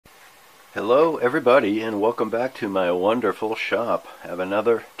Hello everybody and welcome back to my wonderful shop. I have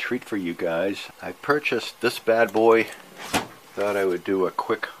another treat for you guys. I purchased this bad boy. Thought I would do a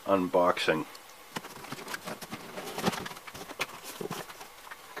quick unboxing.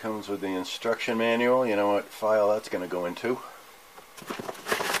 Comes with the instruction manual. You know what file that's going to go into.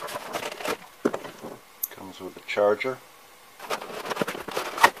 Comes with a charger.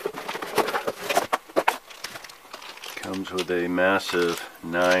 Comes with a massive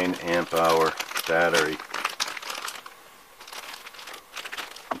 9 amp hour battery.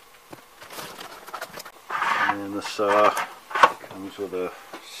 And the saw comes with a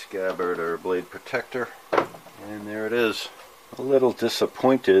scabbard or blade protector. And there it is. A little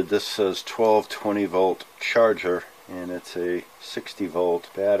disappointed. This says 12-20 volt charger and it's a 60 volt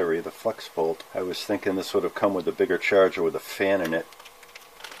battery, the flex volt. I was thinking this would have come with a bigger charger with a fan in it.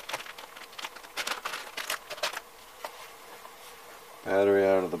 Battery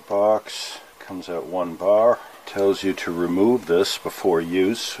out of the box, comes out 1 bar. Tells you to remove this before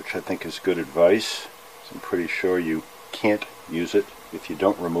use, which I think is good advice. So I'm pretty sure you can't use it if you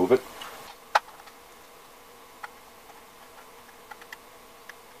don't remove it.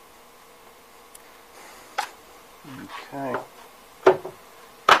 Okay.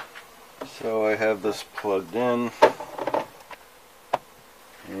 So I have this plugged in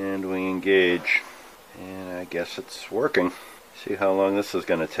and we engage. And I guess it's working. See how long this is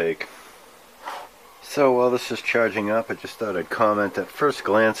going to take. So while this is charging up, I just thought I'd comment. At first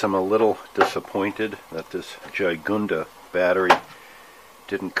glance, I'm a little disappointed that this Gigunda battery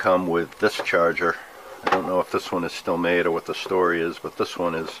didn't come with this charger. I don't know if this one is still made or what the story is, but this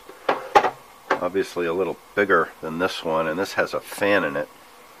one is obviously a little bigger than this one, and this has a fan in it.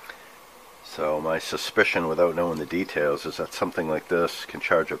 So my suspicion, without knowing the details, is that something like this can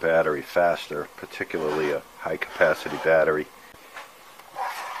charge a battery faster, particularly a high capacity battery.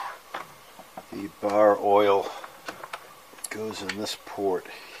 The bar oil goes in this port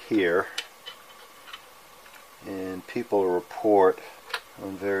here, and people report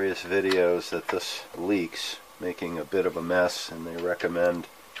on various videos that this leaks, making a bit of a mess, and they recommend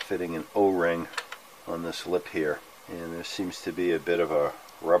fitting an O-ring on this lip here. And there seems to be a bit of a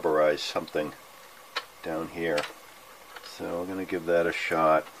rubberized something down here. So I'm going to give that a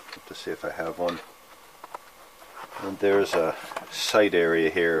shot to see if I have one. And there's a sight area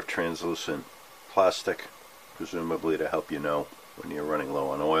here of translucent plastic, presumably to help you know when you're running low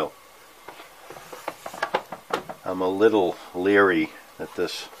on oil. I'm a little leery that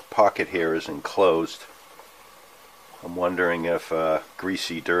this pocket here is enclosed. I'm wondering if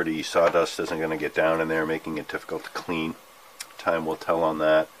greasy, dirty sawdust isn't going to get down in there, making it difficult to clean. Time will tell on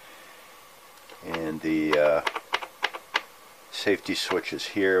that. And the safety switch is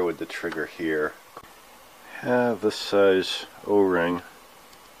here with the trigger here. Have this size O-ring.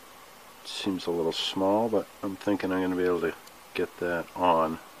 Seems a little small, but I'm thinking I'm going to be able to get that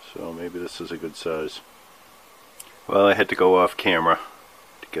on, so maybe this is a good size. Well, I had to go off camera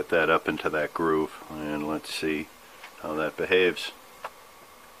to get that up into that groove, and let's see how that behaves.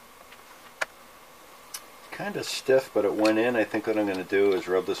 Kind of stiff, but it went in. I think what I'm going to do is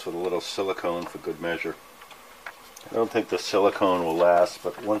rub this with a little silicone for good measure. I don't think the silicone will last,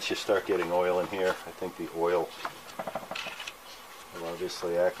 but once you start getting oil in here, I think the oil will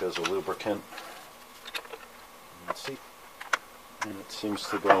obviously act as a lubricant. Let's see. And it seems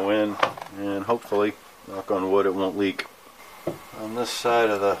to go in, and hopefully, knock on wood, it won't leak. On this side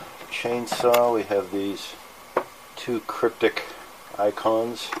of the chainsaw, we have these 2 cryptic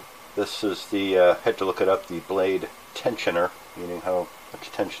icons. This is the, had to look it up, the blade tensioner, meaning how much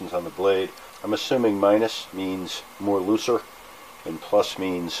tension's on the blade. I'm assuming minus means more looser, and plus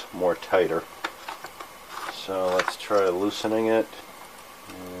means more tighter. So let's try loosening it,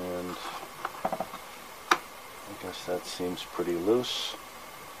 and I guess that seems pretty loose.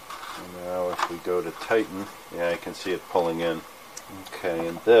 And now if we go to tighten, yeah, I can see it pulling in. Okay,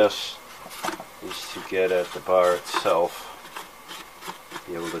 and this is to get at the bar itself,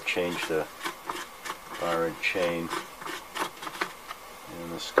 be able to change the bar and chain.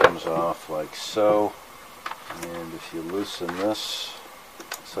 And this comes off like so, and if you loosen this,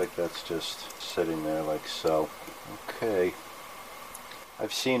 looks like that's just sitting there like so. Okay.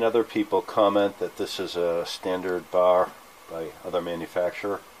 I've seen other people comment that this is a standard bar by other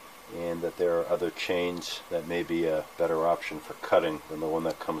manufacturer, and that there are other chains that may be a better option for cutting than the one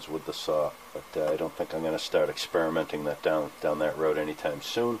that comes with the saw. But I don't think I'm going to start experimenting that down that road anytime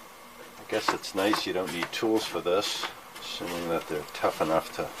soon. I guess it's nice you don't need tools for this, assuming that they're tough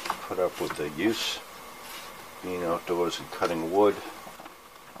enough to put up with the use, being outdoors and cutting wood.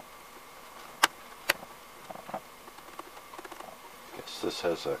 this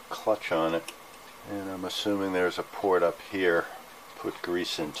has a clutch on it, and I'm assuming there's a port up here put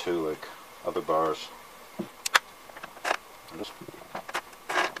grease into like other bars.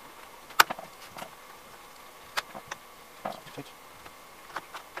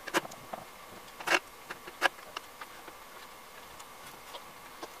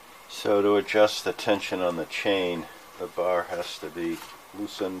 So to adjust the tension on the chain, the bar has to be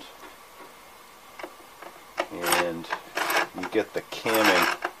loosened, and you get the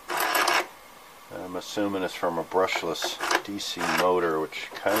camming. I'm assuming it's from a brushless DC motor, which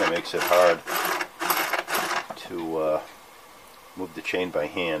kind of makes it hard to move the chain by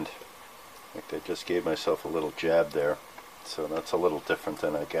hand. I think I just gave myself a little jab there, so that's a little different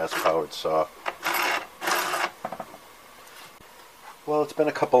than a gas-powered saw. Well, it's been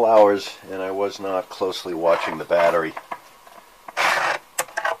a couple hours and I was not closely watching the battery,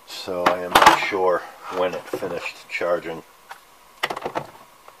 so I am not sure when it finished charging.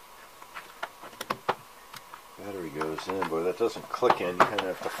 Battery goes in, boy, that doesn't click in, you kind of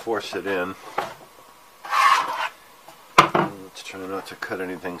have to force it in. Let's try not to cut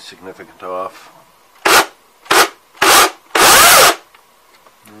anything significant off.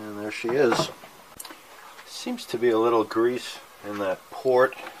 And there she is. Seems to be a little grease in that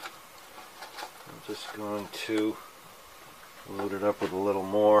port. I'm just going to load it up with a little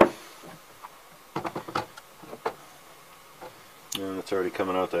more. And it's already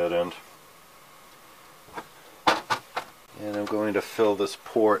coming out that end. And I'm going to fill this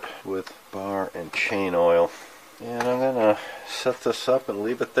port with bar and chain oil. And I'm going to set this up and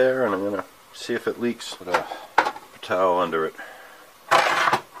leave it there, and I'm going to see if it leaks. Put a towel under it.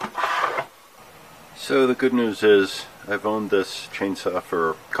 So the good news is I've owned this chainsaw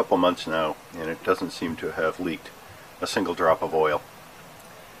for a couple months now, and it doesn't seem to have leaked a single drop of oil.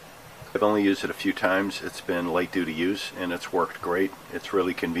 I've only used it a few times. It's been light duty use and it's worked great. It's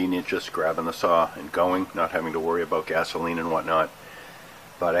really convenient just grabbing the saw and going, not having to worry about gasoline and whatnot.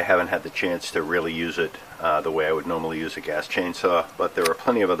 But I haven't had the chance to really use it the way I would normally use a gas chainsaw. But there are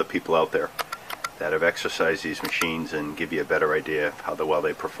plenty of other people out there that have exercised these machines and give you a better idea of how well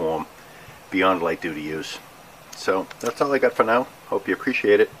they perform beyond light duty use. So that's all I got for now. Hope you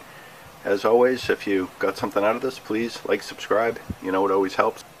appreciate it. As always, if you got something out of this, please like, subscribe. You know, it always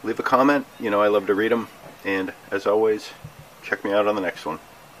helps. Leave a comment. You know, I love to read them. And as always, check me out on the next one.